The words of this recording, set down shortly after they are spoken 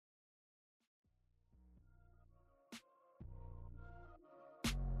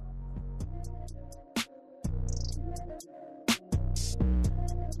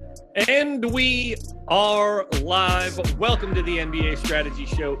And we are live. Welcome to the NBA Strategy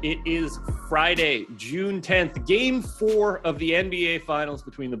Show. It is Friday, June 10th, Game 4 of the NBA Finals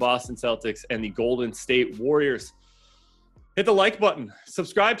between the Boston Celtics and the Golden State Warriors. Hit the like button,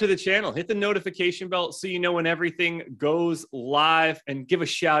 subscribe to the channel, hit the notification bell so you know when everything goes live, and give a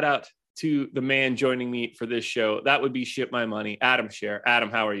shout out to the man joining me for this show. That would be Ship My Money, Adam Scher.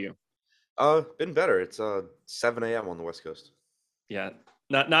 Adam, how are you? Been better. It's 7 a.m. on the West Coast. Yeah.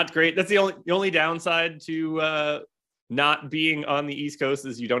 Not great. That's the only downside to not being on the East Coast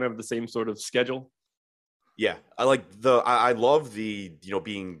is you don't have the same sort of schedule. Yeah, I love the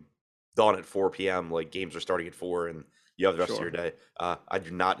being done at 4 p.m. Like games are starting at 4 and you have the rest of your day. I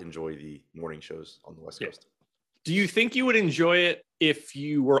do not enjoy the morning shows on the West Coast. Do you think you would enjoy it if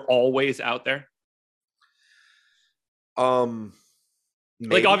you were always out there? Maybe.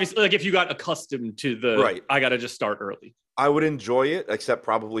 Like obviously, like if you got accustomed to the I gotta just start early. I would enjoy it, except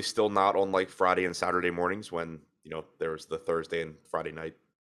probably still not on like Friday and Saturday mornings when, there's the Thursday and Friday night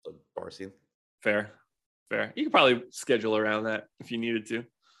bar scene. Fair. You could probably schedule around that if you needed to.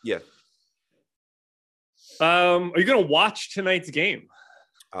 Yeah. Are you going to watch tonight's game?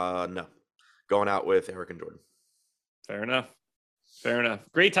 No. Going out with Eric and Jordan. Fair enough.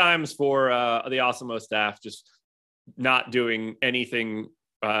 Great times for the Awesemo staff, just not doing anything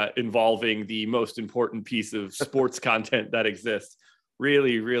involving the most important piece of sports content that exists.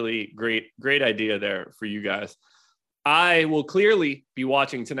 Really, really great idea there for you guys. I will clearly be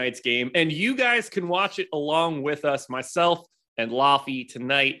watching tonight's game, and you guys can watch it along with us, myself and Laffy,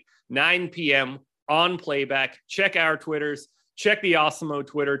 tonight, 9 p.m. on playback. Check our Twitters, check the Awesemo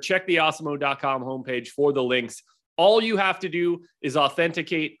Twitter, check the awesemo.com homepage for the links. All you have to do is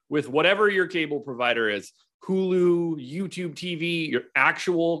authenticate with whatever your cable provider is. Hulu, YouTube TV, your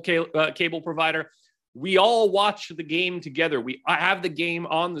actual cable provider. We all watch the game together. I have the game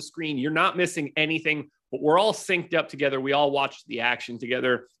on the screen. You're not missing anything, but we're all synced up together. We all watch the action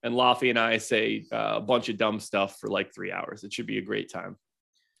together, and Laffy and I say a bunch of dumb stuff for like 3 hours. It should be a great time.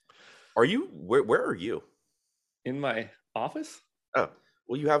 Are you? Where are you? In my office? Oh,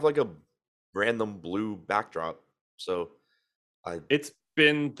 well, you have like a random blue backdrop. So it's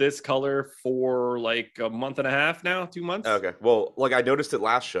been this color for like a month and a half now, 2 months. Okay. Well, like I noticed it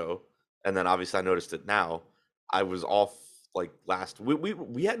last show, and then obviously I noticed it now. I was off like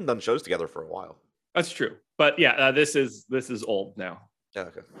we hadn't done shows together for a while. That's true. But yeah, this is old now. Yeah,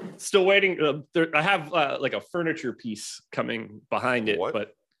 okay. Still waiting. I have like a furniture piece coming behind it, what?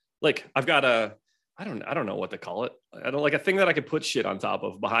 But like I've got I don't know what to call it. I don't like a thing that I could put shit on top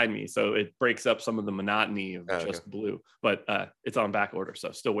of behind me, so it breaks up some of the monotony of just blue. But it's on back order,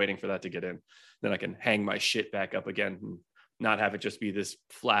 so still waiting for that to get in. Then I can hang my shit back up again and not have it just be this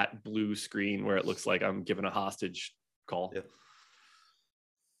flat blue screen where it looks like I'm giving a hostage call. Yeah.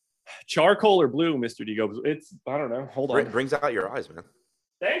 Charcoal or blue, Mr. Digo? It's I don't know. Hold on. It brings out your eyes, man.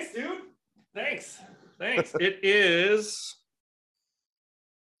 Thanks, dude. Thanks. It is.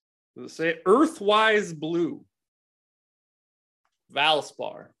 Let's say Earthwise Blue.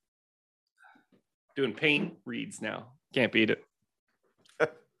 Valspar. Doing paint reads now. Can't beat it.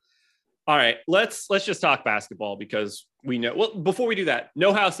 All right, let's just talk basketball because we know. Well, before we do that,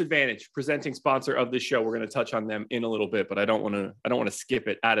 No House Advantage, presenting sponsor of this show. We're going to touch on them in a little bit, but I don't want to skip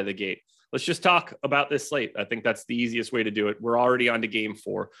it out of the gate. Let's just talk about this slate. I think that's the easiest way to do it. We're already on to game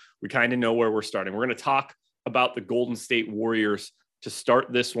 4. We kind of know where we're starting. We're going to talk about the Golden State Warriors to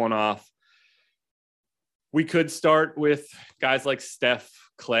start this one off. We could start with guys like Steph,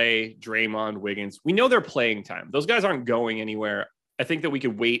 Clay, Draymond, Wiggins. We know their playing time. Those guys aren't going anywhere. I think that we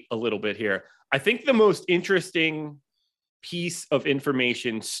could wait a little bit here. I think the most interesting piece of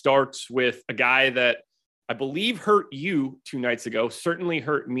information starts with a guy that I believe hurt you 2 nights ago, certainly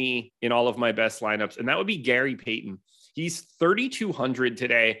hurt me in all of my best lineups, and that would be Gary Payton. He's 3,200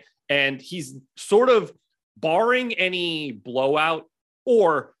 today, and he's sort of barring any blowout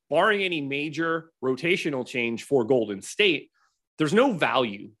or barring any major rotational change for Golden State, there's no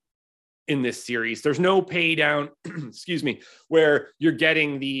value in this series. There's no pay down, excuse me, where you're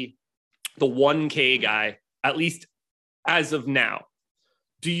getting the 1K guy, at least as of now.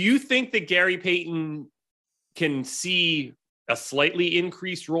 Do you think that Gary Payton can see a slightly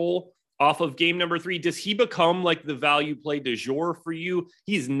increased role off of game number 3? Does he become like the value play du jour for you?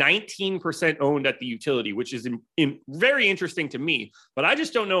 He's 19% owned at the utility, which is very interesting to me, but I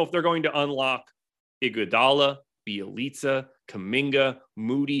just don't know if they're going to unlock Iguodala, Bielitsa, Kuminga,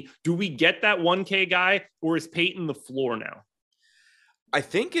 Moody. Do we get that 1K guy, or is Payton the floor now? I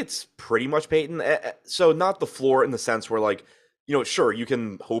think it's pretty much Payton. So not the floor in the sense where, like, sure, you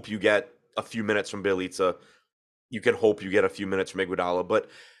can hope you get a few minutes from Bielitsa. You can hope you get a few minutes from Iguodala, but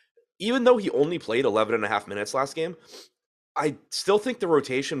even though he only played 11 and a half minutes last game, I still think the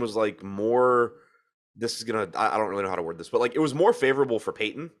rotation was like more. This is gonna. I don't really know how to word this, but like it was more favorable for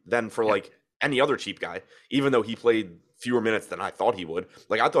Peyton than for like any other cheap guy. Even though he played fewer minutes than I thought he would.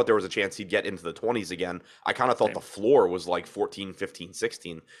 Like I thought there was a chance he'd get into the 20s again. I kind of thought the floor was like 14, 15,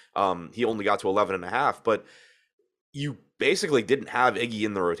 16. He only got to 11 and a half, but you basically didn't have Iggy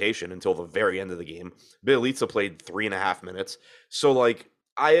in the rotation until the very end of the game. Bielitsa played 3.5 minutes. So like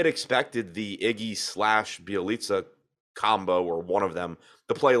I had expected the Iggy / Bielitsa combo or one of them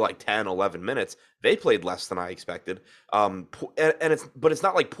to play like 10, 11 minutes. They played less than I expected. And it's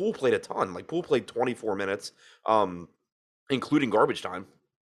not like Poole played a ton. Like Poole played 24 minutes, including garbage time.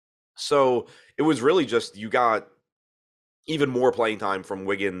 So it was really just you got even more playing time from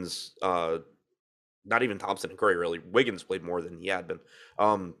Wiggins, not even Thompson and Curry, really. Wiggins played more than he had been.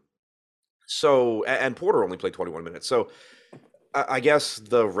 And Porter only played 21 minutes. So I guess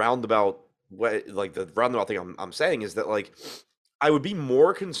the roundabout thing I'm saying is that like I would be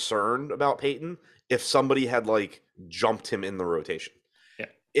more concerned about Peyton if somebody had like jumped him in the rotation. Yeah.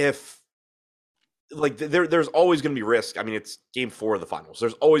 If like there's always going to be risk. I mean, it's game 4 of the finals.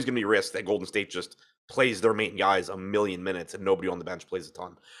 There's always going to be risk that Golden State just plays their main guys a million minutes and nobody on the bench plays a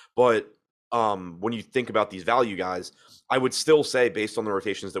ton. But when you think about these value guys, I would still say based on the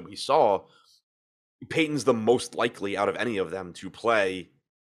rotations that we saw, Peyton's the most likely out of any of them to play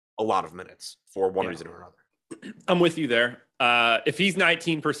a lot of minutes for one reason or another. I'm with you there. If he's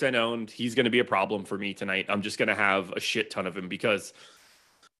 19% owned, he's going to be a problem for me tonight. I'm just going to have a shit ton of him because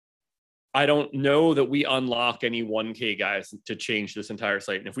I don't know that we unlock any 1K guys to change this entire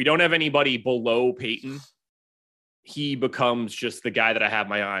slate. And if we don't have anybody below Peyton, he becomes just the guy that I have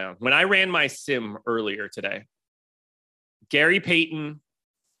my eye on. When I ran my sim earlier today, Gary Payton,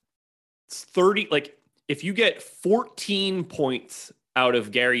 it's 30. Like if you get 14 points out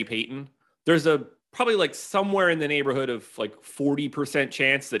of Gary Payton, there's probably like somewhere in the neighborhood of like 40%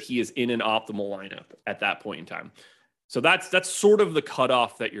 chance that he is in an optimal lineup at that point in time. So that's sort of the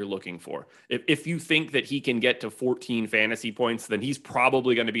cutoff that you're looking for. If you think that he can get to 14 fantasy points, then he's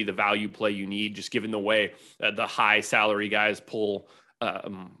probably going to be the value play you need, just given the way the high salary guys pull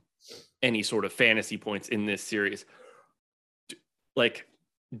any sort of fantasy points in this series. Like,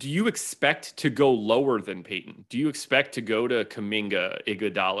 do you expect to go lower than Peyton? Do you expect to go to Kuminga,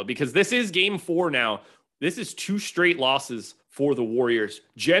 Iguodala? Because this is game 4 now. This is 2 straight losses for the Warriors.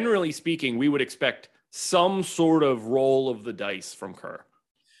 Generally speaking, we would expect some sort of roll of the dice from Kerr.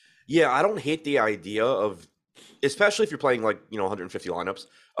 Yeah, I don't hate the idea of, especially if you're playing like, 150 lineups,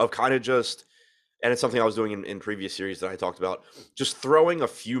 of kind of just, and it's something I was doing in previous series that I talked about, just throwing a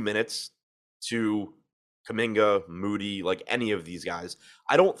few minutes to Kuminga, Moody, like any of these guys.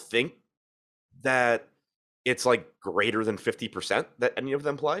 I don't think that it's like greater than 50% that any of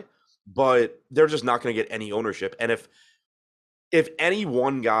them play, but they're just not going to get any ownership. And if any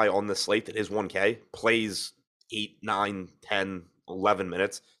one guy on the slate that is 1K plays 8, 9, 10, 11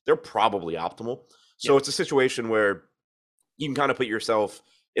 minutes, they're probably optimal. So It's a situation where you can kind of put yourself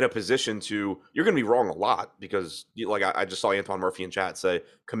in a position to, you're going to be wrong a lot because like I just saw Antoine Murphy in chat say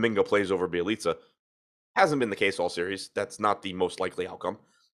Kuminga plays over Bielitsa. Hasn't been the case all series. That's not the most likely outcome.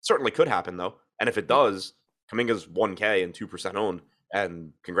 Certainly could happen though. And if it does, Kuminga's 1K and 2% owned,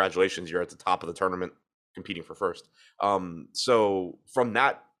 and congratulations, you're at the top of the tournament competing for first. So from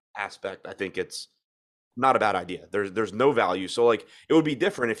that aspect, I think it's not a bad idea. There's no value. So like it would be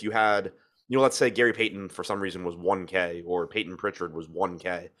different if you had, let's say Gary Payton for some reason was 1K or Peyton Pritchard was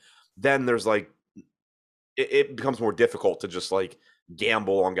 1K. Then there's like, it becomes more difficult to just like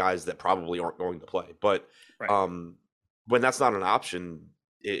gamble on guys that probably aren't going to play. But when that's not an option,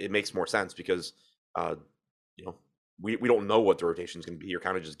 it makes more sense because, we don't know what the rotation is going to be. You're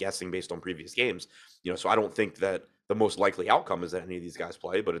kind of just guessing based on previous games, so I don't think that the most likely outcome is that any of these guys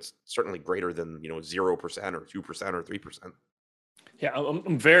play, but it's certainly greater than, 0% or 2% or 3%. Yeah.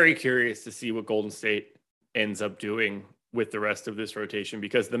 I'm very curious to see what Golden State ends up doing with the rest of this rotation,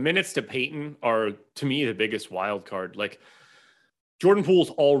 because the minutes to Peyton are, to me, the biggest wild card. Like Jordan Poole's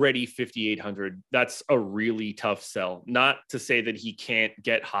already 5,800. That's a really tough sell. Not to say that he can't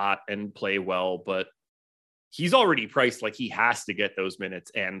get hot and play well, but he's already priced like he has to get those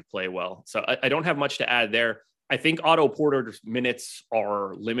minutes and play well. So I don't have much to add there. I think Otto Porter's minutes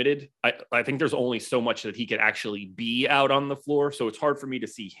are limited. I think there's only so much that he could actually be out on the floor. So it's hard for me to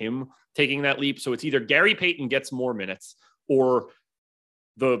see him taking that leap. So it's either Gary Payton gets more minutes or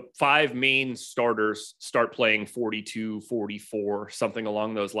the 5 main starters start playing 42, 44, something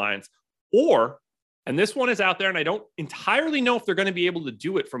along those lines. Or, and this one is out there and I don't entirely know if they're going to be able to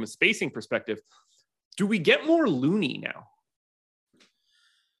do it from a spacing perspective, do we get more Looney now?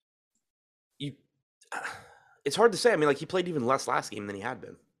 It's hard to say. I mean, like, he played even less last game than he had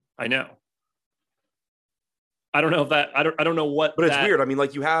been. I know. I don't know if that. I don't know what. But it's weird. I mean,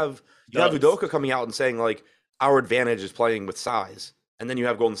 like, you have Udoka coming out and saying, like, our advantage is playing with size, and then you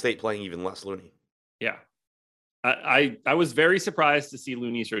have Golden State playing even less Looney. Yeah, I was very surprised to see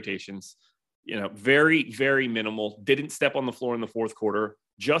Looney's rotations. Very, very minimal. Didn't step on the floor in the fourth quarter.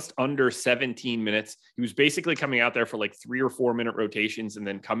 Just under 17 minutes. He was basically coming out there for like 3 or 4 minute rotations and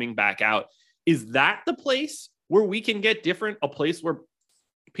then coming back out. Is that the place where we can get different? A place where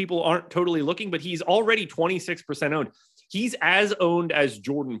people aren't totally looking, but he's already 26% owned. He's as owned as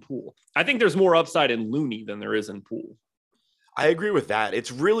Jordan Poole. I think there's more upside in Looney than there is in Poole. I agree with that.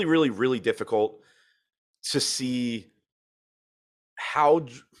 It's really, really, really difficult to see how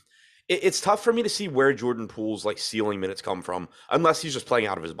it's tough for me to see where Jordan Poole's like ceiling minutes come from, unless he's just playing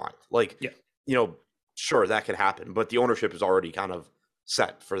out of his mind. Like, sure, that could happen, but the ownership is already kind of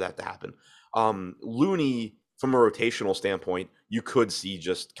set for that to happen. Looney, from a rotational standpoint, you could see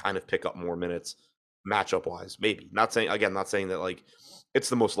just kind of pick up more minutes matchup wise, maybe. Not saying that like it's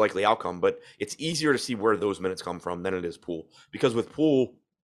the most likely outcome, but it's easier to see where those minutes come from than it is Poole. Because with Poole,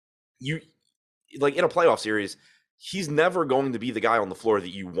 you like in a playoff series, he's never going to be the guy on the floor that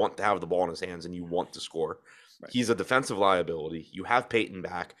you want to have the ball in his hands and you want to score. Right. He's a defensive liability. You have Peyton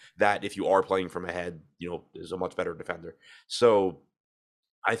back that if you are playing from ahead, is a much better defender. So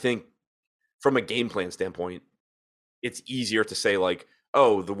I think from a game plan standpoint, it's easier to say like,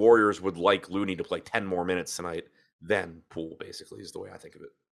 oh, the Warriors would like Looney to play 10 more minutes tonight than Poole, basically, is the way I think of it.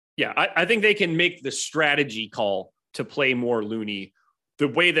 Yeah, I think they can make the strategy call to play more Looney. The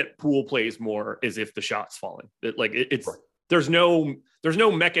way that Poole plays more is if the shot's falling. It's right. There's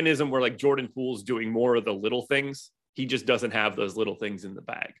no mechanism where like Jordan Poole's doing more of the little things. He just doesn't have those little things in the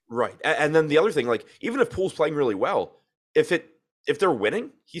bag. Right. And then the other thing, like even if Poole's playing really well, if they're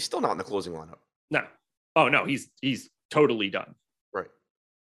winning, he's still not in the closing lineup. No. Oh no, he's totally done. Right.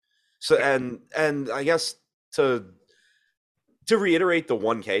 So and I guess to reiterate the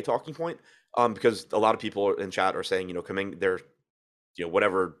 1K talking point, because a lot of people in chat are saying, Kuminga, they're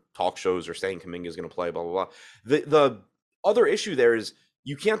whatever talk shows are saying Kuminga is going to play, blah, blah, blah. The other issue there is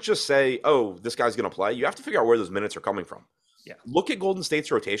you can't just say, oh, this guy's going to play. You have to figure out where those minutes are coming from. Yeah. Look at Golden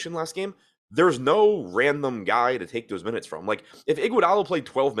State's rotation last game. There's no random guy to take those minutes from. Like, if Iguodala played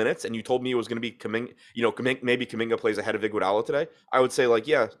 12 minutes and you told me it was going to be Kuminga, maybe Kuminga plays ahead of Iguodala today, I would say, like,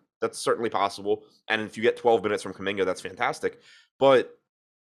 yeah, that's certainly possible. And if you get 12 minutes from Kuminga, that's fantastic. But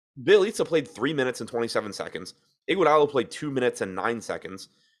Bjelica played 3 minutes and 27 seconds. Iguodala played 2 minutes and 9 seconds.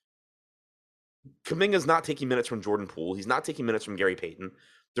 Kuminga's not taking minutes from Jordan Poole. He's not taking minutes from Gary Payton.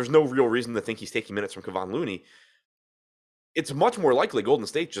 There's no real reason to think he's taking minutes from Kevon Looney. It's much more likely Golden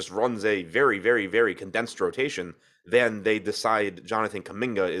State just runs a very, very, very condensed rotation than they decide Jonathan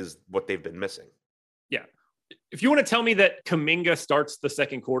Kuminga is what they've been missing. Yeah. If you want to tell me that Kuminga starts the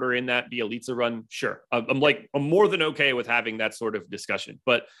second quarter in that Bjelica run, sure. I'm more than okay with having that sort of discussion.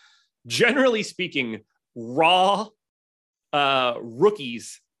 But generally speaking, raw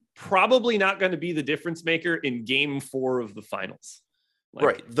rookies probably not going to be the difference maker in game 4 of the finals.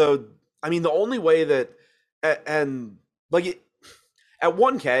 Right. The only way that, and like at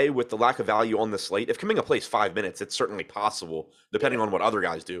 1K with the lack of value on the slate, if Kuminga plays 5 minutes, it's certainly possible, depending on what other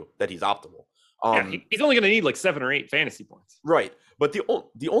guys do, that he's optimal. He's only going to need like 7 or 8 fantasy points. Right. But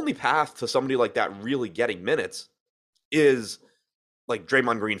the only path to somebody like that really getting minutes is like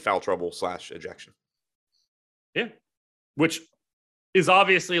Draymond Green foul trouble / ejection. Yeah. Which is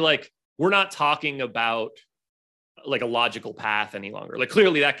obviously like, we're not talking about like a logical path any longer. Like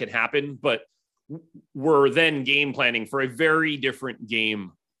clearly that can happen, but we're then game planning for a very different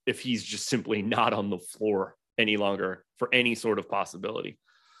game if he's just simply not on the floor any longer for any sort of possibility.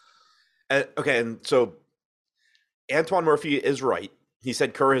 Okay, and so Antoine Murphy is right. He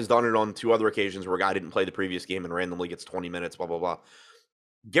said Kerr has done it on 2 other occasions where a guy didn't play the previous game and randomly gets 20 minutes, blah, blah, blah.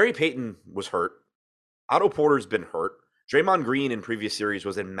 Gary Payton was hurt. Otto Porter's been hurt. Draymond Green in previous series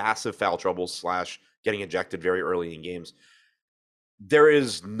was in massive foul trouble / getting ejected very early in games. There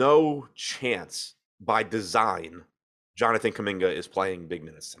is no chance by design Jonathan Kuminga is playing big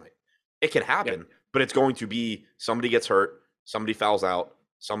minutes tonight. It can happen, but it's going to be somebody gets hurt, somebody fouls out,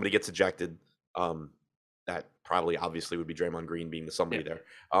 somebody gets ejected. That probably obviously would be Draymond Green being the somebody there.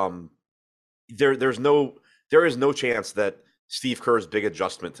 There is no chance that Steve Kerr's big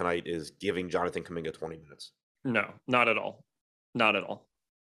adjustment tonight is giving Jonathan Kuminga 20 minutes. No, not at all. Not at all.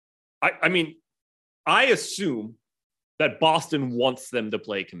 I mean, I assume that Boston wants them to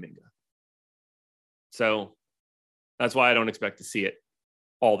play Kuminga. So that's why I don't expect to see it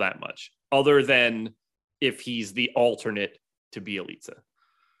all that much, other than if he's the alternate to Bjelica.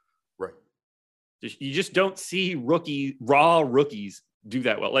 Right. You just don't see raw rookies do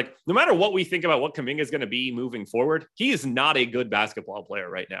that well. Like, no matter what we think about what Kuminga is going to be moving forward, he is not a good basketball player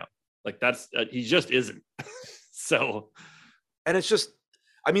right now. Like, that's he just isn't. So, and it's just,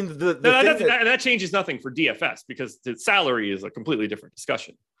 I mean, that changes nothing for DFS because the salary is a completely different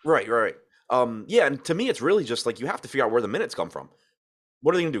discussion. Right. Yeah, and to me, it's really just like you have to figure out where the minutes come from.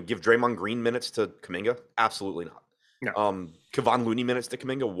 What are they going to do? Give Draymond Green minutes to Kuminga? Absolutely not. No. Kevon Looney minutes to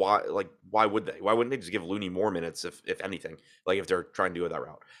Kuminga? Why would they? Why wouldn't they just give Looney more minutes if anything? Like if they're trying to go that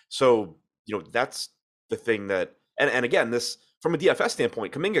route. So, that's the thing that and again, this from a DFS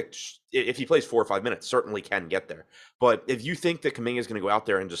standpoint, Kuminga, if he plays 4 or 5 minutes, certainly can get there. But if you think that Kuminga is going to go out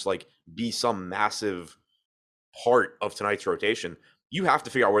there and just like be some massive part of tonight's rotation, you have to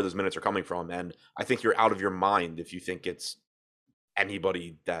figure out where those minutes are coming from. And I think you're out of your mind if you think it's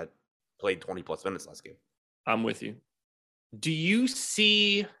anybody that played 20 plus minutes last game. I'm with you. Do you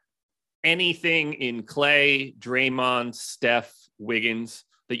see anything in Clay, Draymond, Steph, Wiggins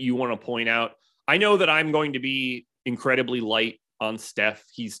that you want to point out? I know that I'm going to be incredibly light on Steph.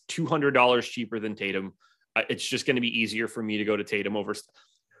 He's $200 cheaper than Tatum. It's just going to be easier for me to go to Tatum over Steph.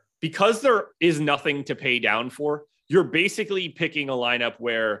 Because there is nothing to pay down for, you're basically picking a lineup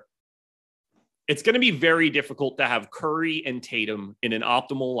where it's going to be very difficult to have Curry and Tatum in an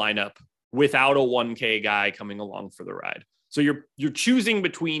optimal lineup without a 1K guy coming along for the ride. So you're choosing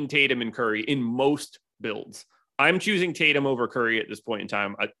between Tatum and Curry in most builds. I'm choosing Tatum over Curry at this point in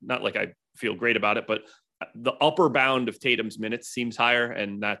time. Not like I feel great about it, but the upper bound of Tatum's minutes seems higher,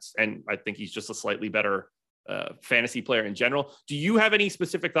 and I think he's just a slightly better fantasy player in general. Do you have any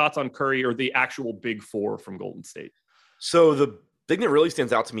specific thoughts on Curry or the actual big four from Golden State? So the thing that really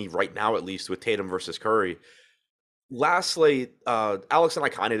stands out to me right now, at least with Tatum versus Curry, last slate, Alex and I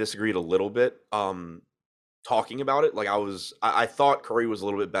kind of disagreed a little bit talking about it. Like I thought Curry was a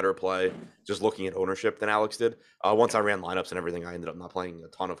little bit better play just looking at ownership than Alex did. Once I ran lineups and everything, I ended up not playing a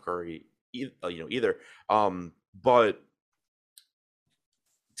ton of Curry either. But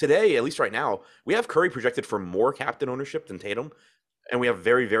today, at least right now, we have Curry projected for more captain ownership than Tatum, and we have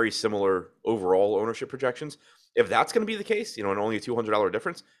very, very similar overall ownership projections. If that's going to be the case, and only a $200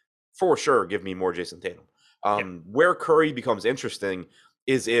 difference, for sure, give me more Jason Tatum. Where Curry becomes interesting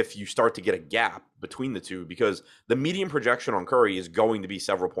is if you start to get a gap between the two, because the median projection on Curry is going to be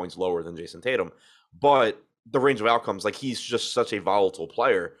several points lower than Jason Tatum, but the range of outcomes, like he's just such a volatile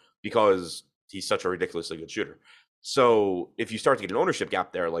player because he's such a ridiculously good shooter. So if you start to get an ownership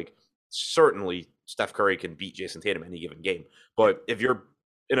gap there, like certainly Steph Curry can beat Jason Tatum any given game. But if you're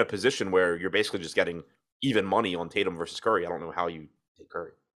in a position where you're basically just getting even money on Tatum versus Curry, I don't know how you take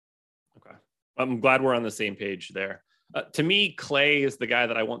Curry. Okay. I'm glad we're on the same page there. To me, Clay is the guy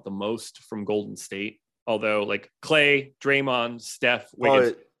that I want the most from Golden State. Although, like Clay, Draymond, Steph,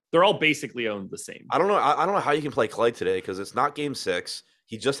 Wiggins, they're all basically owned the same. I don't know how you can play Clay today because it's not game 6.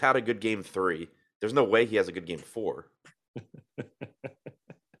 He just had a good game 3. There's no way he has a good game 4.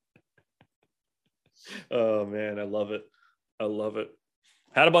 Oh man, I love it.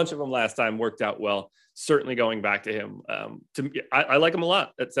 Had a bunch of them last time, worked out well. Certainly going back to him. I like him a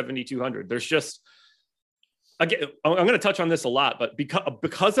lot at 7,200. There's just, again, I'm going to touch on this a lot, but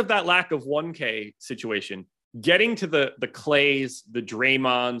because of that lack of 1K situation, getting to the Clays, the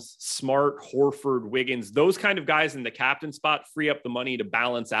Draymonds, Smart, Horford, Wiggins, those kind of guys in the captain spot free up the money to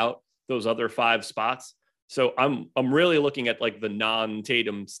balance out those other 5 spots. So I'm really looking at like the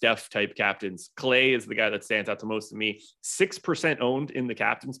non-Tatum Steph type captains. Clay is the guy that stands out to most of me. 6% owned in the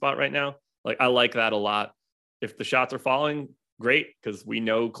captain spot right now. Like I like that a lot. If the shots are falling, great, because we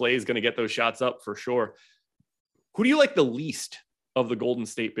know Clay is going to get those shots up for sure. Who do you like the least of the Golden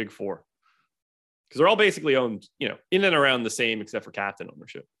State Big Four? Because they're all basically owned, in and around the same, except for captain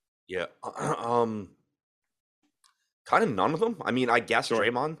ownership. Yeah, kind of none of them. I mean, I guess sure.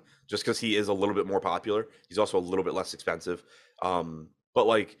 Draymond, just because he is a little bit more popular. He's also a little bit less expensive. But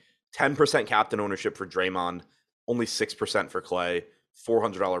like 10% captain ownership for Draymond, only 6% for Clay,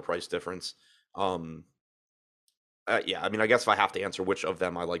 $400 price difference. Yeah, I mean, I guess if I have to answer which of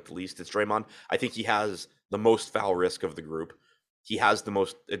them I like the least, it's Draymond. I think he has the most foul risk of the group. He has the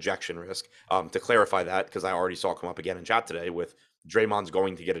most ejection risk. To clarify that, because I already saw it come up again in chat today with Draymond's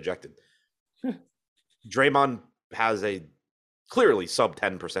going to get ejected. Draymond has a clearly sub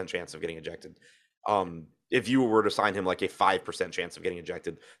 10% chance of getting ejected. If you were to sign him like a 5% chance of getting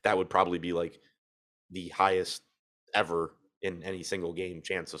ejected, that would probably be like the highest ever in any single game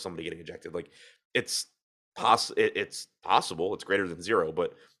chance of somebody getting ejected. Like it's possible. It's greater than 0,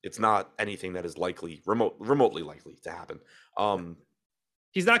 but it's not anything that is likely, remotely likely to happen.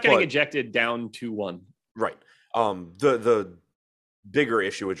 He's not getting ejected down 2-1. Right. The bigger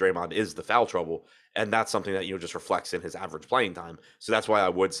issue with Draymond is the foul trouble. And that's something that, just reflects in his average playing time. So that's why I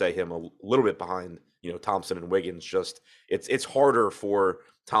would say him a little bit behind, Thompson and Wiggins. Just it's harder for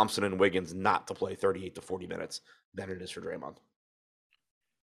Thompson and Wiggins not to play 38 to 40 minutes than it is for Draymond.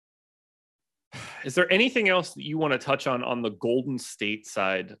 Is there anything else that you want to touch on the Golden State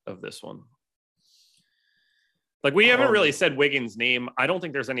side of this one? Like, we haven't really said Wiggins' name. I don't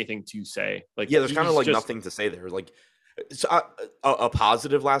think there's anything to say. Like, yeah, there's kind of like nothing to say there. Like, it's a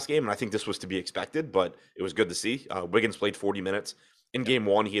positive last game, and I think this was to be expected, but it was good to see. Wiggins played 40 minutes. In game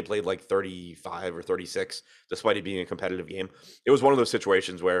one, he had played like 35 or 36, despite it being a competitive game. It was one of those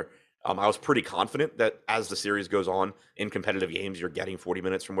situations where I was pretty confident that as the series goes on in competitive games, you're getting 40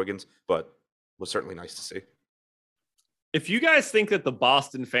 minutes from Wiggins, but it was certainly nice to see. If you guys think that the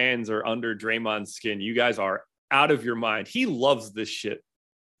Boston fans are under Draymond's skin, you guys are out of your mind. He loves this shit.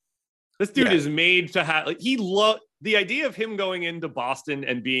 This dude is made to have, like, the idea of him going into Boston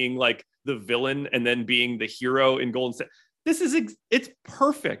and being like the villain and then being the hero in Golden State. It's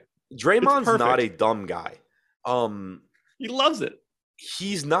perfect. Draymond's not a dumb guy. He loves it.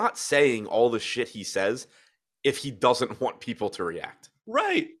 He's not saying all the shit he says if he doesn't want people to react.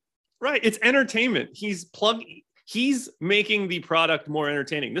 Right. It's entertainment. He's making the product more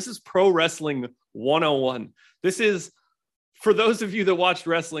entertaining. This is pro wrestling 101. This is, for those of you that watched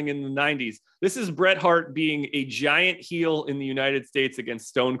wrestling in the 90s, this is Bret Hart being a giant heel in the United States against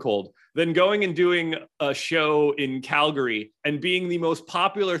Stone Cold, then going and doing a show in Calgary and being the most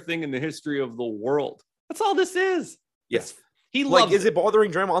popular thing in the history of the world. That's all this is. Yes. He loves Is it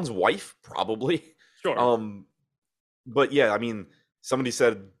bothering Draymond's wife? Probably. Sure. But yeah, I mean, somebody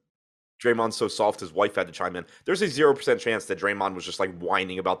said Draymond's so soft his wife had to chime in. There's a 0% chance that Draymond was just like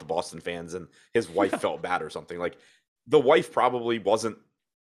whining about the Boston fans and his wife felt bad or something. Like, the wife probably wasn't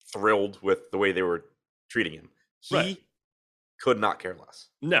thrilled with the way they were treating him. He could not care less.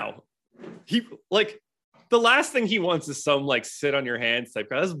 No. He, like, the last thing he wants is some like sit on your hands type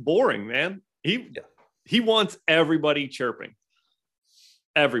guy. That's boring, man. He wants everybody chirping.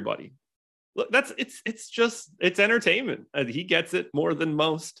 Everybody. Look, it's entertainment. And he gets it more than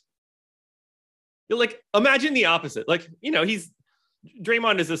most. You're like, imagine the opposite. Like,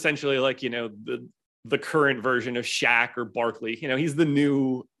 Draymond is essentially like, the current version of Shaq or Barkley. He's the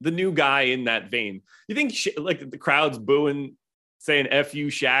new guy in that vein. You think like the crowd's booing, saying "F you,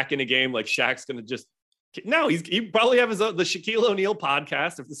 Shaq" in a game? Like, Shaq's gonna just no. He probably have the Shaquille O'Neal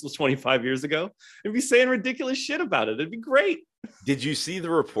podcast if this was 25 years ago, and be saying ridiculous shit about it. It'd be great. Did you see the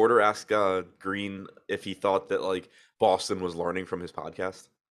reporter ask Green if he thought that like Boston was learning from his podcast?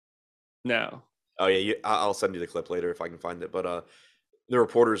 No. Oh yeah, I'll send you the clip later if I can find it. But the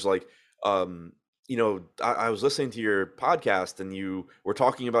reporter's like, I was listening to your podcast and you were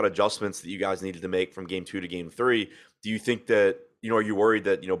talking about adjustments that you guys needed to make from game 2 to game 3. Do you think that, are you worried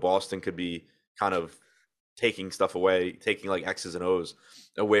that, Boston could be kind of taking stuff away, taking like X's and O's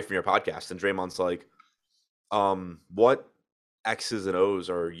away from your podcast? And Draymond's like, what X's and O's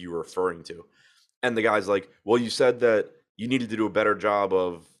are you referring to? And the guy's like, well, you said that you needed to do a better job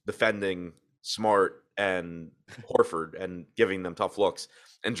of defending Smart and Horford and giving them tough looks.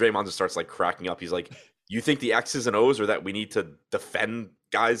 And Draymond just starts like cracking up. He's like, you think the X's and O's are that we need to defend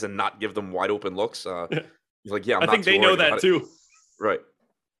guys and not give them wide open looks? He's like, yeah, I think they know that too. Right.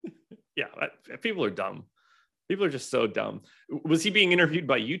 Yeah. People are dumb. People are just so dumb. Was he being interviewed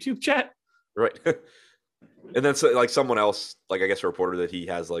by YouTube chat? Right. And then so, like someone else, like I guess a reporter that he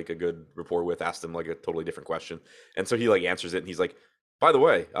has like a good rapport with asked him like a totally different question. And so he like answers it and he's like, by the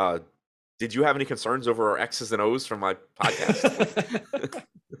way, did you have any concerns over our X's and O's from my podcast?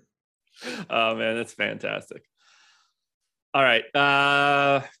 Oh, man, that's fantastic. All right.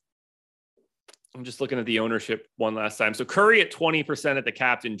 I'm just looking at the ownership one last time. So Curry at 20% at the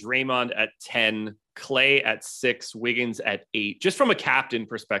captain, Draymond at 10, Clay at 6, Wiggins at 8. Just from a captain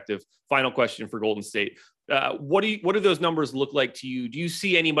perspective, final question for Golden State. What do those numbers look like to you? Do you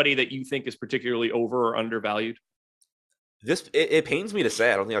see anybody that you think is particularly over or undervalued? It pains me to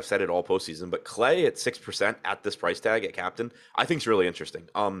say, I don't think I've said it all postseason, but Clay at 6% at this price tag at captain, I think is really interesting.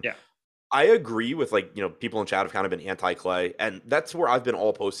 Yeah. I agree with people in chat have kind of been anti-Clay, and that's where I've been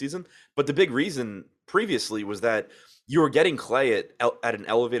all postseason. But the big reason previously was that you were getting Clay at an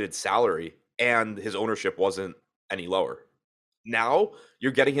elevated salary, and his ownership wasn't any lower. Now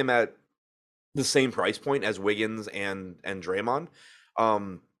you're getting him at the same price point as Wiggins and Draymond.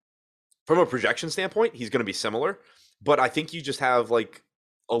 From a projection standpoint, he's going to be similar. But I think you just have like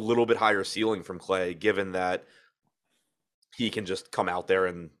a little bit higher ceiling from Clay, given that he can just come out there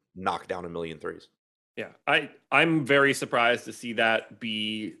and knock down a million threes. Yeah, I'm very surprised to see that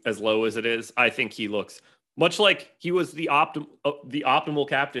be as low as it is. I think he looks Much like he was the optimal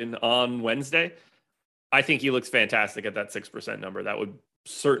captain on Wednesday, I think he looks fantastic at that 6% number. That would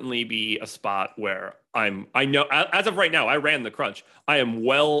certainly be a spot where I know as of right now, I ran the crunch. I am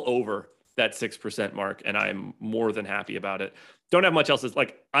well over that 6% mark, and I'm more than happy about it. Don't have much else.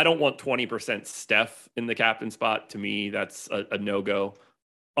 Like, I don't want 20% Steph in the captain spot. To me, that's a no-go.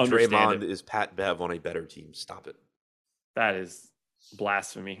 Draymond is Pat Bev on a better team. Stop it. That is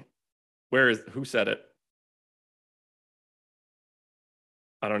blasphemy. Who said it?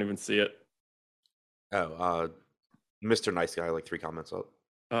 I don't even see it. Oh, Mr. Nice Guy, like 3 comments up.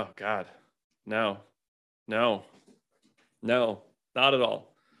 Oh, God. No, not at all.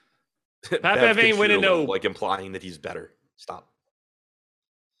 Pat Bev ain't winning no. Like implying that he's better. Stop.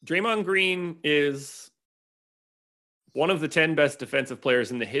 Draymond Green is one of the 10 best defensive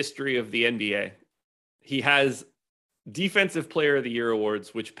players in the history of the NBA. He has Defensive Player of the Year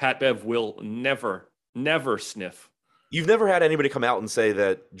awards, which Pat Bev will never sniff. You've never had anybody come out and say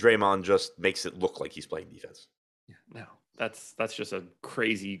that Draymond just makes it look like he's playing defense. No, that's just a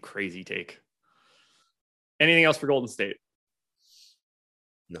crazy take. Anything else for Golden State?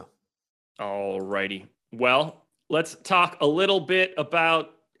 No. All righty. Well, let's talk a little bit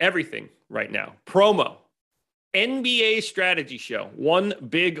about everything right now. Promo. NBA Strategy Show. One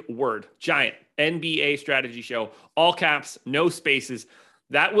big word. Giant. NBA Strategy Show. All caps, no spaces.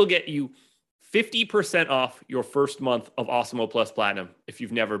 That will get you 50% off your first month of Awesemo Plus Platinum if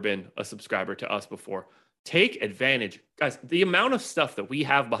you've never been a subscriber to us before. Take advantage. Guys, the amount of stuff that we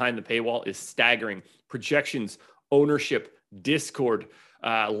have behind the paywall is staggering. Projections, ownership, Discord,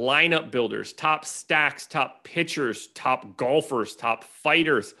 lineup builders, top stacks, top pitchers, top golfers, top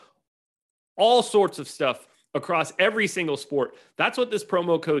fighters, all sorts of stuff across every single sport. That's what this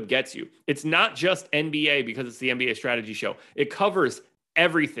promo code gets you. It's not just NBA because it's the NBA Strategy Show. It covers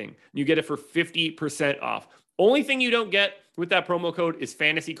everything. You get it for 50% off. Only thing you don't get with that promo code is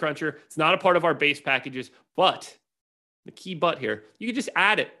Fantasy Cruncher. It's not a part of our base packages, but the key but here, you can just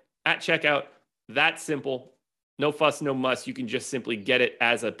add it at checkout. That's simple. No fuss, no muss. You can just simply get it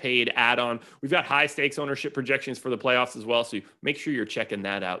as a paid add-on. We've got high stakes ownership projections for the playoffs as well, so make sure you're checking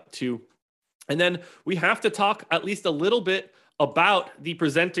that out too. And then we have to talk at least a little bit about the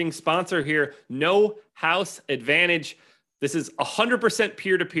presenting sponsor here, No House Advantage. This is 100%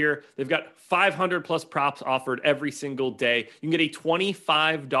 peer-to-peer. They've got 500 plus props offered every single day. You can get a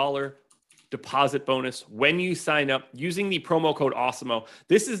 $25 deposit bonus when you sign up using the promo code Awesemo.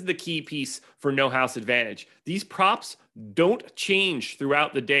 This is the key piece for No House Advantage. These props don't change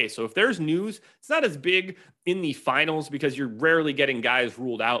throughout the day. So if there's news, it's not as big in the finals because you're rarely getting guys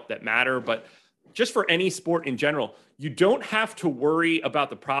ruled out that matter. But just for any sport in general, you don't have to worry about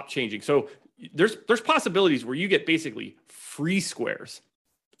the prop changing. So there's possibilities where you get basically free squares.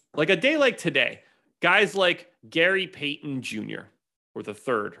 Like a day like today, guys like Gary Payton Jr. or the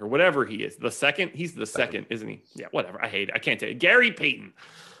third or whatever he is. The second, he's the second, isn't he? Yeah, whatever. I hate it. I can't tell you. Gary Payton,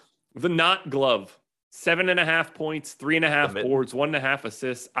 the not glove, 7.5 points, 3.5 boards, 1.5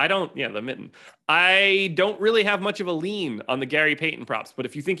 assists. The mitten. I don't really have much of a lean on the Gary Payton props, but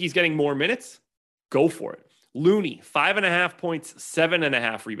if you think he's getting more minutes, go for it. Looney, 5.5 points,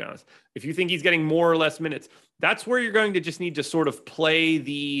 7.5 rebounds. If you think he's getting more or less minutes, that's where you're going to just need to sort of play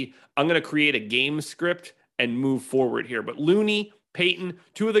I'm going to create a game script and move forward here. But Looney, Payton,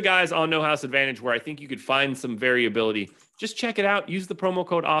 2 of the guys on No House Advantage where I think you could find some variability. Just check it out. Use the promo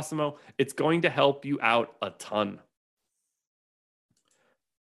code Awesemo. It's going to help you out a ton.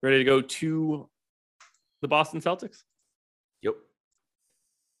 Ready to go to the Boston Celtics? Yep.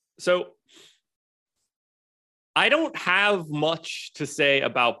 So I don't have much to say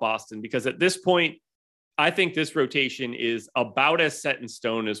about Boston because at this point, I think this rotation is about as set in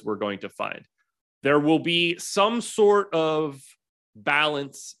stone as we're going to find. There will be some sort of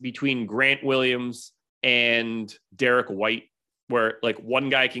balance between Grant Williams and Derek White, where like one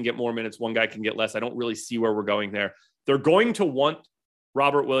guy can get more minutes, one guy can get less. I don't really see where we're going there. They're going to want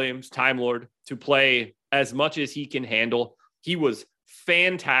Robert Williams, Time Lord, to play as much as he can handle. He was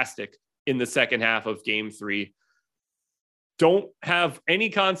fantastic in the second half of Game 3. Don't have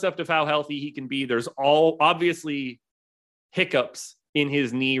any concept of how healthy he can be. There's obviously hiccups in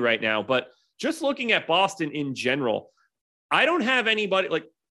his knee right now, but just looking at Boston in general, I don't have anybody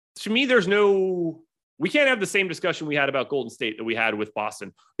to me, we can't have the same discussion we had about Golden State that we had with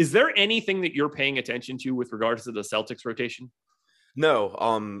Boston. Is there anything that you're paying attention to with regards to the Celtics rotation?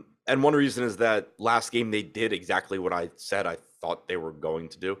 No. And one reason is that last game they did exactly what I said I thought they were going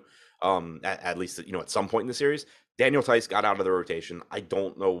to do. At least, at some point in the series. Daniel Tice got out of the rotation. I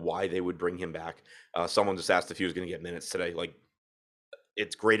don't know why they would bring him back. Someone just asked if he was going to get minutes today. Like,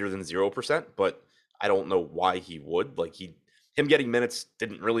 it's greater than 0%, but I don't know why he would. Like him getting minutes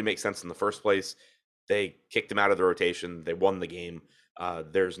didn't really make sense in the first place. They kicked him out of the rotation. They won the game.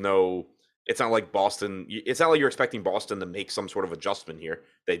 There's no. It's not like Boston. It's not like you're expecting Boston to make some sort of adjustment here.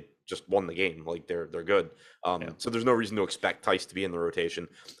 They just won the game. Like they're good. So there's no reason to expect Tice to be in the rotation.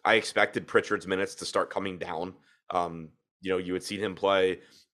 I expected Pritchard's minutes to start coming down. You had seen him play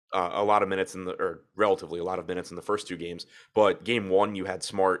a lot of minutes or relatively a lot of minutes in the first two games, but game one you had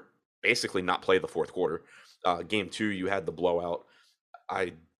Smart basically not play the fourth quarter. Game two you had the blowout.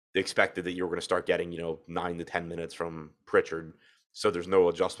 I expected that you were going to start getting 9 to 10 minutes from Pritchard, so there's no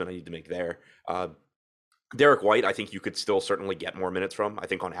adjustment I need to make there. Derek White, I think you could still certainly get more minutes from. I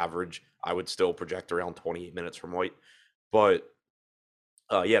think on average I would still project around 28 minutes from White, but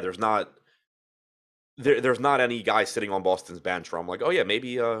there's not any guy sitting on Boston's bench where I'm like, oh yeah,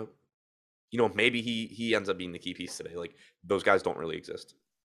 maybe maybe he ends up being the key piece today. Like those guys don't really exist.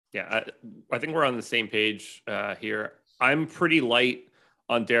 Yeah, I think we're on the same page here. I'm pretty light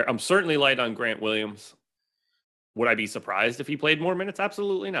on Derek. I'm certainly light on Grant Williams. Would I be surprised if he played more minutes?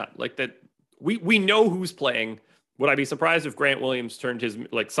 Absolutely not. Like that, we know who's playing. Would I be surprised if Grant Williams turned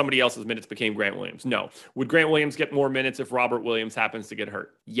somebody else's minutes became Grant Williams? No. Would Grant Williams get more minutes if Robert Williams happens to get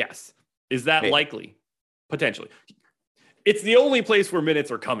hurt? Yes. Is that likely? Potentially. It's the only place where minutes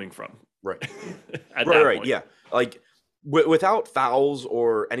are coming from. Right. Right. Yeah. Like without fouls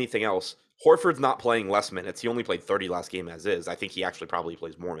or anything else, Horford's not playing less minutes. He only played 30 last game as is. I think he actually probably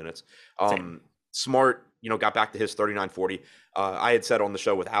plays more minutes. Smart, got back to his 39-40. I had said on the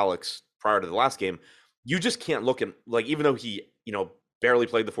show with Alex prior to the last game, you just can't look at, like, even though he, barely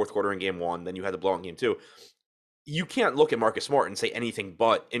played the fourth quarter in game one, then you had the blowout in game two. You can't look at Marcus Smart and say anything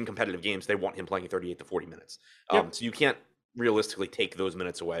but in competitive games, they want him playing 38 to 40 minutes. So you can't realistically take those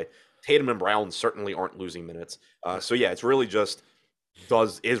minutes away. Tatum and Brown certainly aren't losing minutes. It's really just,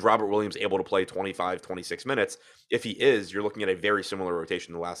 is Robert Williams able to play 25, 26 minutes? If he is, you're looking at a very similar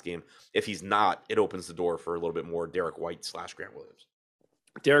rotation in the last game. If he's not, it opens the door for a little bit more Derek White / Grant Williams.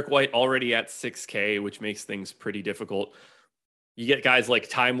 Derek White already at 6K, which makes things pretty difficult. You get guys like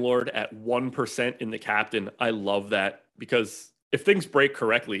Time Lord at 1% in the captain. I love that because if things break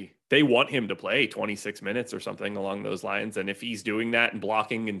correctly, they want him to play 26 minutes or something along those lines. And if he's doing that and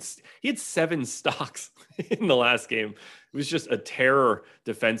blocking, and he had 7 stocks in the last game, it was just a terror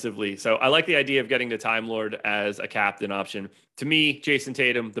defensively. So I like the idea of getting to Time Lord as a captain option. To me, Jason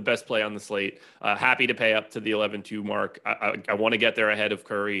Tatum, the best play on the slate. Happy to pay up to the 11-2 mark. I want to get there ahead of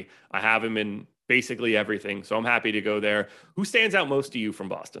Curry. I have him in basically everything, so I'm happy to go there. Who stands out most to you from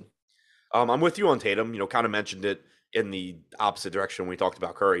Boston? I'm with you on Tatum. Kind of mentioned it in the opposite direction when we talked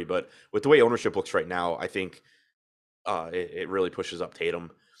about Curry, but with the way ownership looks right now, I think it really pushes up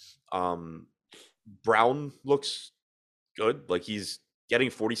Tatum. Brown looks good. Like he's getting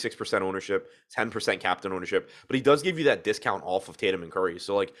 46% ownership, 10% captain ownership, but he does give you that discount off of Tatum and Curry.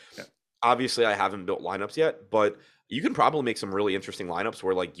 So obviously I haven't built lineups yet, but you can probably make some really interesting lineups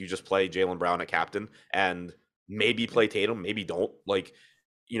where you just play Jaylen Brown at captain and maybe play Tatum, maybe don't.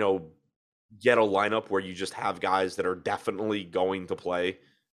 Get a lineup where you just have guys that are definitely going to play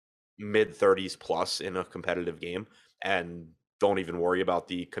mid 30s plus in a competitive game and don't even worry about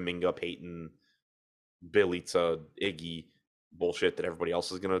the Kuminga, Peyton, Bielitsa, Iggy bullshit that everybody else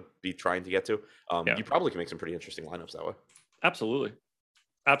is going to be trying to get to. You probably can make some pretty interesting lineups that way. Absolutely.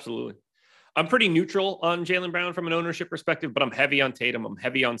 I'm pretty neutral on Jaylen Brown from an ownership perspective, but I'm heavy on Tatum. I'm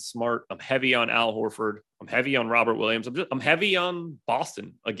heavy on Smart. I'm heavy on Al Horford. I'm heavy on Robert Williams. I'm heavy on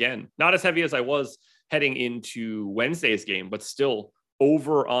Boston again. Not as heavy as I was heading into Wednesday's game, but still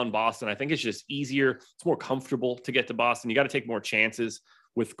over on Boston. I think it's just easier. It's more comfortable to get to Boston. You got to take more chances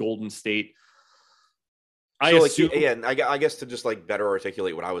with Golden State. I guess to just better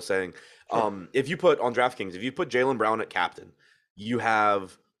articulate what I was saying, if you put on DraftKings, if you put Jaylen Brown at captain, you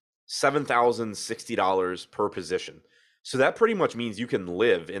have $7,060 per position. So that pretty much means you can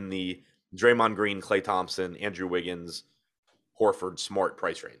live in the Draymond Green, Klay Thompson, Andrew Wiggins, Horford, Smart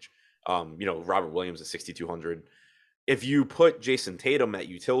price range. Robert Williams at 6,200. If you put Jason Tatum at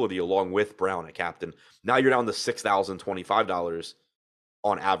utility along with Brown at captain, now you're down to $6,025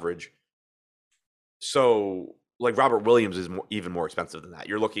 on average. So Robert Williams is even more expensive than that.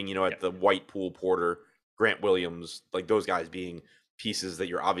 You're looking, at the White, Poole, Porter, Grant Williams, those guys being pieces that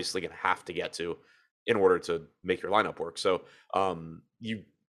you're obviously going to have to get to in order to make your lineup work. So you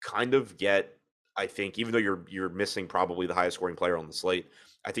kind of get, I think, even though you're missing probably the highest scoring player on the slate,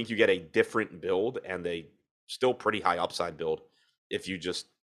 I think you get a different build and a still pretty high upside build if you just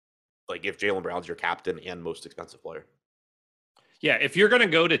if Jaylen Brown's your captain and most expensive player. Yeah, if you're going to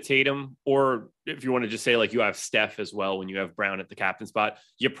go to Tatum, or if you want to just say you have Steph as well when you have Brown at the captain spot,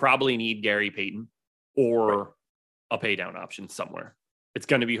 you probably need Gary Payton. or a pay down option somewhere. It's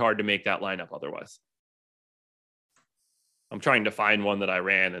going to be hard to make that lineup otherwise. I'm trying to find one that I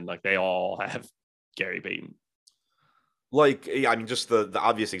ran, and like they all have Gary Payton. Like, yeah, I mean, just the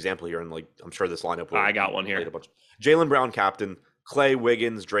obvious example here, and like I'm sure this lineup will. I got one here. Jaylen Brown, captain, Clay,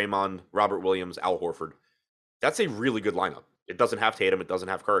 Wiggins, Draymond, Robert Williams, Al Horford. That's a really good lineup. It doesn't have Tatum, it doesn't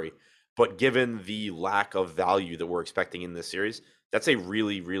have Curry, but given the lack of value that we're expecting in this series, that's a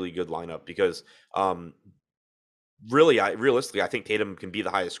really, really good lineup because, realistically, I think Tatum can be the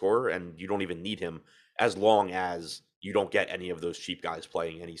highest scorer, and you don't even need him as long as you don't get any of those cheap guys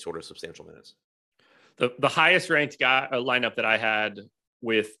playing any sort of substantial minutes. The highest ranked lineup that I had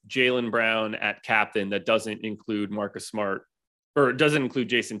with Jaylen Brown at captain that doesn't include Marcus Smart, or doesn't include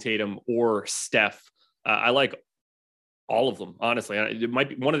Jason Tatum or Steph. I like all of them, honestly. It might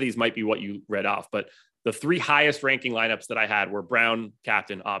be one of these might be what you read off, but the three highest ranking lineups that I had were Brown,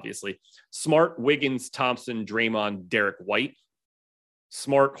 captain, obviously, Smart, Wiggins, Thompson, Draymond, Derek White,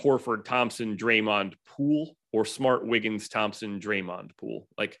 Smart, Horford, Thompson, Draymond, Poole, or Smart, Wiggins, Thompson, Draymond, Poole.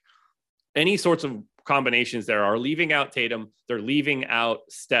 Like any sorts of combinations there are leaving out Tatum. They're leaving out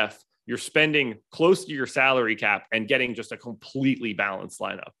Steph. You're spending close to your salary cap and getting just a completely balanced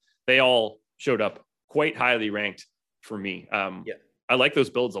lineup. They all showed up quite highly ranked for me. I like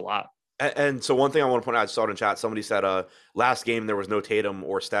those builds a lot. And so one thing I want to point out, I saw it in chat. Somebody said, last game there was no Tatum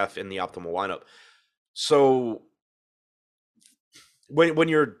or Steph in the optimal lineup. So when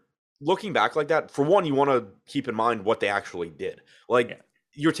you're looking back like that, for one, you want to keep in mind what they actually did.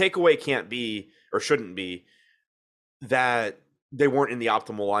 Your takeaway can't be, or shouldn't be, that they weren't in the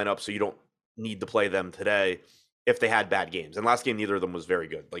optimal lineup, so you don't need to play them today if they had bad games. And last game, neither of them was very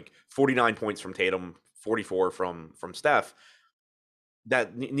good. Like 49 points from Tatum, 44 from Steph.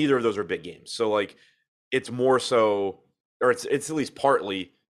 That neither of those are big games. So like it's more so, or it's at least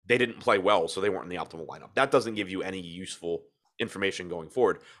partly they didn't play well, so they weren't in the optimal lineup. That doesn't give you any useful information going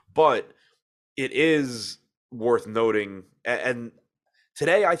forward. But it is worth noting, and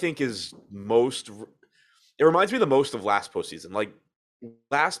today I think is it reminds me the most of last postseason. Like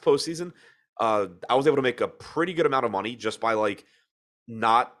last postseason, I was able to make a pretty good amount of money just by like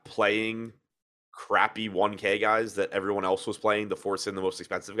not playing crappy 1K guys that everyone else was playing to force in the most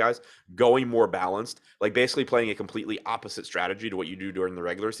expensive guys, going more balanced, like basically playing a completely opposite strategy to what you do during the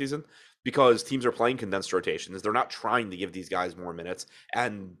regular season, because teams are playing condensed rotations. They're not trying to give these guys more minutes,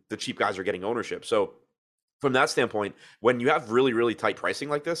 and the cheap guys are getting ownership. So from that standpoint, when you have really, really tight pricing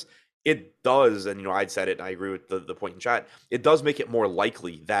like this, it does, and I'd said it, and I agree with the point in chat, it does make it more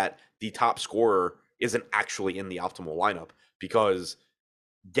likely that the top scorer isn't actually in the optimal lineup, because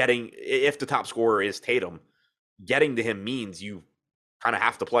if the top scorer is Tatum, getting to him means you kind of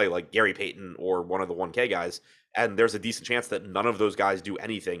have to play like Gary Payton or one of the 1K guys, and there's a decent chance that none of those guys do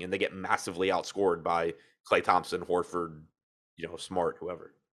anything and they get massively outscored by Klay Thompson, Horford, Smart,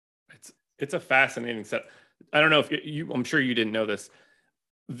 whoever. It's a fascinating set. I don't know if I'm sure you didn't know this.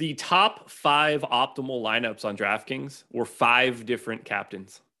 The top 5 optimal lineups on DraftKings were 5 different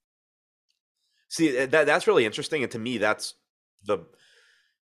captains. See, that's really interesting, and to me, that's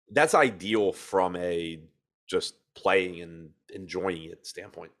ideal from a just playing and enjoying it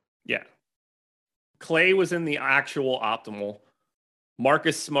standpoint. Yeah. Clay was in the actual optimal.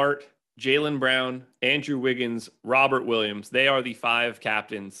 Marcus Smart, Jaylen Brown, Andrew Wiggins, Robert Williams. They are the 5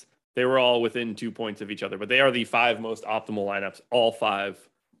 captains. They were all within 2 points of each other, but they are the 5 most optimal lineups, all 5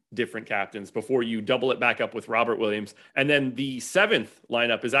 different captains, before you double it back up with Robert Williams. And then the 7th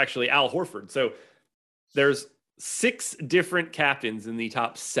lineup is actually Al Horford. So there's 6 different captains in the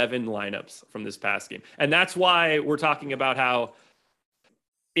top 7 lineups from this past game. And that's why we're talking about how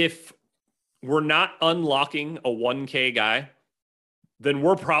if we're not unlocking a 1K guy, then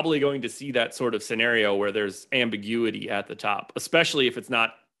we're probably going to see that sort of scenario where there's ambiguity at the top, especially if it's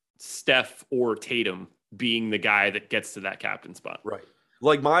not Steph or Tatum being the guy that gets to that captain spot. Right.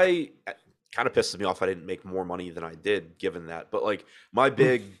 Like kind of pisses me off I didn't make more money than I did given that. But like my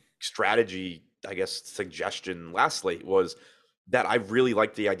big strategy, I guess, suggestion last slate was that I really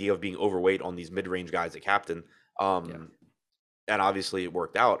liked the idea of being overweight on these mid-range guys at captain. And obviously it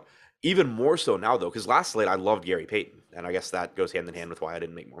worked out. Even more so now, though, because last slate I loved Gary Payton. And I guess that goes hand in hand with why I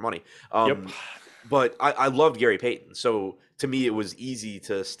didn't make more money. But I loved Gary Payton. So to me, it was easy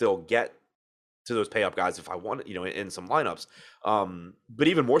to still get to those pay up guys if I wanted, in some lineups. But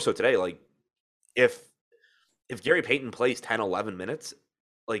even more so today, like if Gary Payton plays 10, 11 minutes,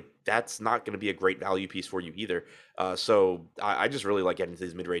 like that's not going to be a great value piece for you either. So I just really like getting to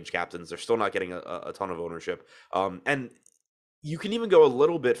these mid-range captains. They're still not getting a ton of ownership. And you can even go a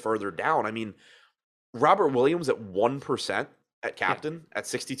little bit further down. I mean, Robert Williams at 1% at captain at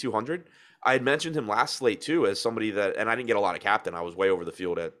 6,200. I had mentioned him last slate too as somebody that, and I didn't get a lot of captain. I was way over the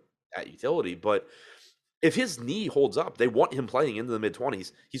field at utility, but if his knee holds up, they want him playing into the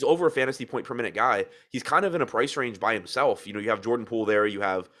mid-20s. He's over a fantasy point per minute guy. He's kind of in a price range by himself. You have Jordan Poole there, you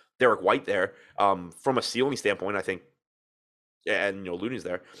have Derek White there. From a ceiling standpoint, I think, and Looney's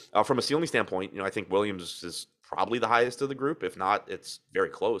there. From a ceiling standpoint, I think Williams is probably the highest of the group. If not, it's very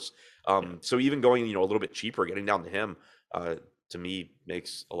close. So even going a little bit cheaper, getting down to him, to me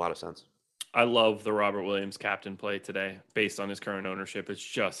makes a lot of sense. I love the Robert Williams captain play today based on his current ownership. It's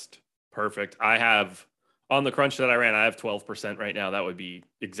just perfect. I have on the crunch that I ran, I have 12% right now. That would be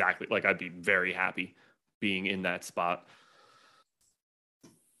exactly like, I'd be very happy being in that spot.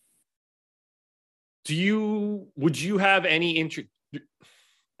 Would you have any interest?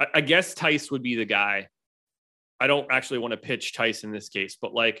 I guess Tice would be the guy. I don't actually want to pitch Tice in this case,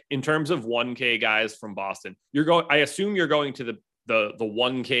 but like in terms of 1K guys from Boston, I assume you're going to the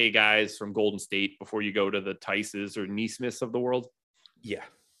 1K guys from Golden State before you go to the Tices or Neesmiths of the world. Yeah.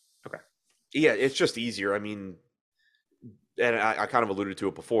 Okay. Yeah, it's just easier. I mean, and I kind of alluded to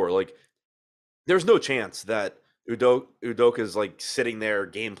it before. Like, there's no chance that Udoka is like sitting there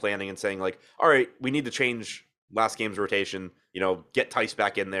game planning and saying like, all right, we need to change last game's rotation, get Tice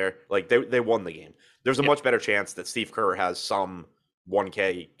back in there. Like they won the game. There's a much better chance that Steve Kerr has some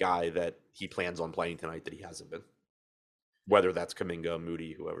 1K guy that he plans on playing tonight that he hasn't been. Whether that's Kuminga,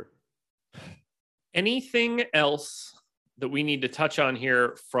 Moody, whoever. Anything else that we need to touch on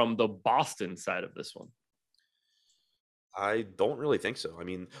here from the Boston side of this one? I don't really think so. I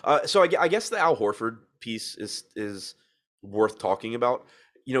mean, so I guess the Al Horford piece is worth talking about.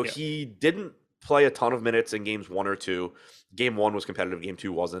 He didn't play a ton of minutes in games 1 or 2. Game 1 was competitive. Game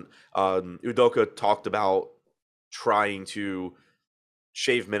 2 wasn't. Udoka talked about trying to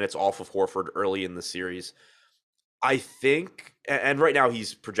shave minutes off of Horford early in the series. I think, and right now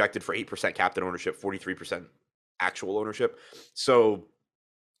he's projected for 8% captain ownership, 43% actual ownership. So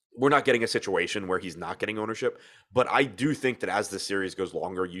we're not getting a situation where he's not getting ownership, but I do think that as the series goes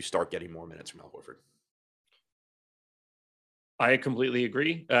longer, you start getting more minutes from Al Horford. I completely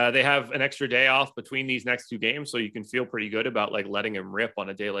agree. They have an extra day off between these next 2 games, so you can feel pretty good about like letting him rip on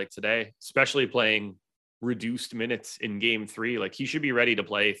a day like today, especially playing reduced minutes in game 3. Like he should be ready to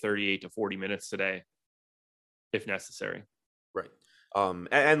play 38 to 40 minutes today if necessary. Right.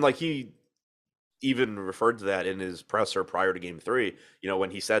 And like he even referred to that in his presser prior to game 3,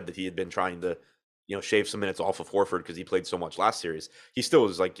 when he said that he had been trying to, shave some minutes off of Horford because he played so much last series. He still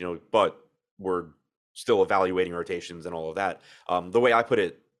was like, but we're still evaluating rotations and all of that. The way I put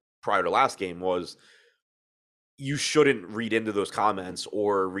it prior to last game was you shouldn't read into those comments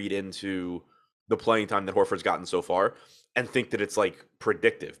or read into the playing time that Horford's gotten so far and think that it's like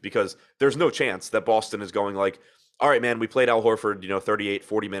predictive, because there's no chance that Boston is going like, all right, man, we played Al Horford, 38,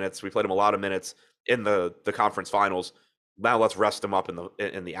 40 minutes. We played him a lot of minutes in the conference finals. Now let's rest him up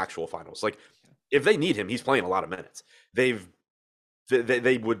in the actual finals. Like if they need him, he's playing a lot of minutes. They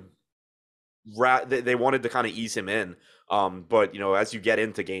wanted to kind of ease him in. But as you get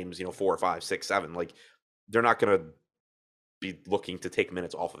into games, 4, 5, 6, 7, like they're not going to be looking to take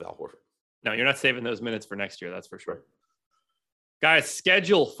minutes off of Al Horford. No, you're not saving those minutes for next year. That's for sure. Guys,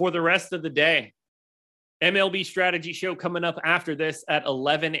 schedule for the rest of the day. MLB Strategy Show coming up after this at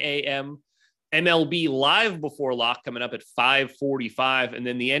 11 a.m. MLB Live Before Lock coming up at 5:45. And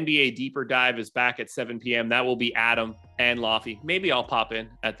then the NBA Deeper Dive is back at 7 p.m. That will be Adam and Laffy. Maybe I'll pop in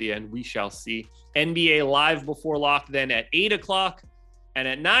at the end. We shall see. NBA Live Before Lock then at 8 o'clock. And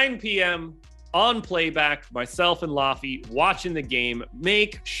at 9 p.m. on playback, myself and Laffy watching the game.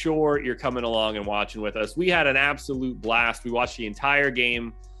 Make sure you're coming along and watching with us. We had an absolute blast. We watched the entire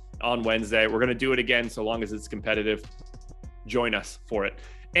game on Wednesday. We're going to do it again so long as it's competitive. Join us for it.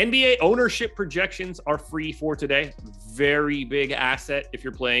 NBA ownership projections are free for today. Very big asset if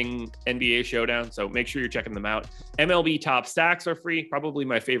you're playing NBA Showdown, so make sure you're checking them out. MLB Top Stacks are free, probably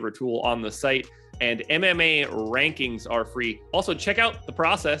my favorite tool on the site. And MMA rankings are free. Also, check out the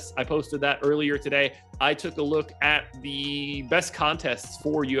process. I posted that earlier today. I took a look at the best contests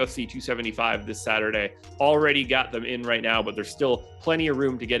for UFC 275 this Saturday. Already got them in right now, but there's still plenty of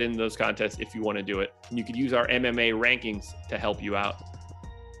room to get in those contests if you want to do it. And you could use our MMA rankings to help you out.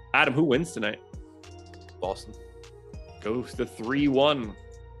 Adam, who wins tonight? Boston. Goes to 3-1.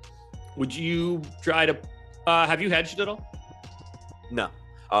 Would you try to have you hedged at all? No.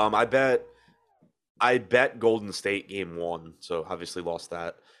 I bet Golden State game 1, so obviously lost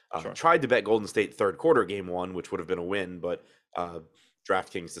that. Sure. Tried to bet Golden State third quarter game 1, which would have been a win, but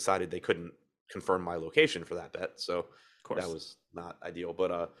DraftKings decided they couldn't confirm my location for that bet, so that was not ideal.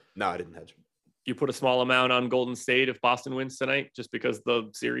 But no, I didn't hedge. You put a small amount on Golden State if Boston wins tonight, just because the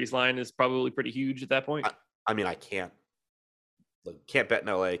series line is probably pretty huge at that point. I mean, I can't. Like, can't bet in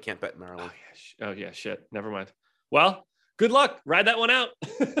LA. Can't bet in Maryland. Oh yeah, shit. Never mind. Well, good luck. Ride that one out.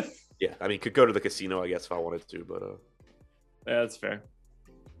 Yeah, I mean, could go to the casino, I guess, if I wanted to, but yeah, that's fair.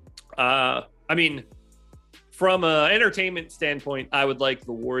 I mean, from an entertainment standpoint, I would like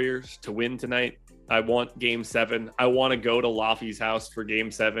the Warriors to win tonight. I want Game 7. I want to go to Laffy's house for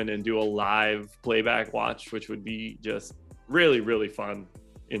Game 7 and do a live playback watch, which would be just really, really fun.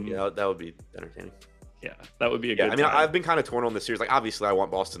 Yeah, that would be entertaining. Yeah, that would be a good time. I've been kind of torn on this series. Like, obviously, I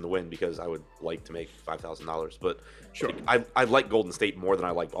want Boston to win because I would like to make $5,000. But sure, I like Golden State more than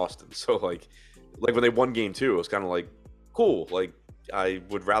I like Boston. So, like when they won Game 2, it was kind of like, cool. Like, I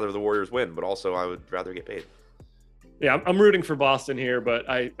would rather the Warriors win, but also I would rather get paid. Yeah, I'm rooting for Boston here, but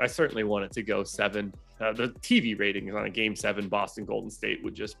I certainly want it to go 7. The TV ratings on a Game 7 Boston Golden State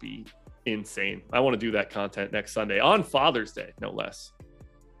would just be insane. I want to do that content next Sunday on Father's Day, no less.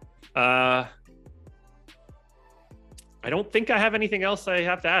 I don't think I have anything else I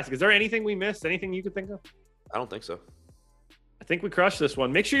have to ask. Is there anything we missed? Anything you could think of? I don't think so. I think we crushed this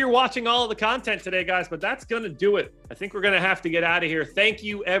one. Make sure you're watching all of the content today, guys, but that's going to do it. I think we're going to have to get out of here. Thank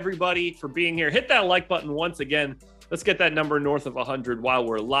you, everybody, for being here. Hit that like button once again. Let's get that number north of 100 while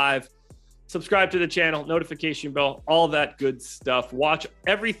we're live. Subscribe to the channel, notification bell, all that good stuff. Watch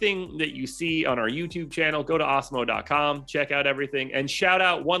everything that you see on our YouTube channel. Go to osmo.com, check out everything, and shout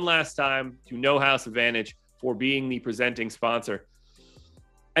out one last time to No House Advantage for being the presenting sponsor.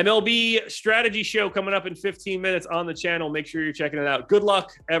 MLB strategy show coming up in 15 minutes on the channel. Make sure you're checking it out. Good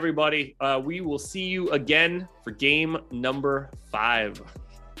luck, everybody. We will see you again for game number 5.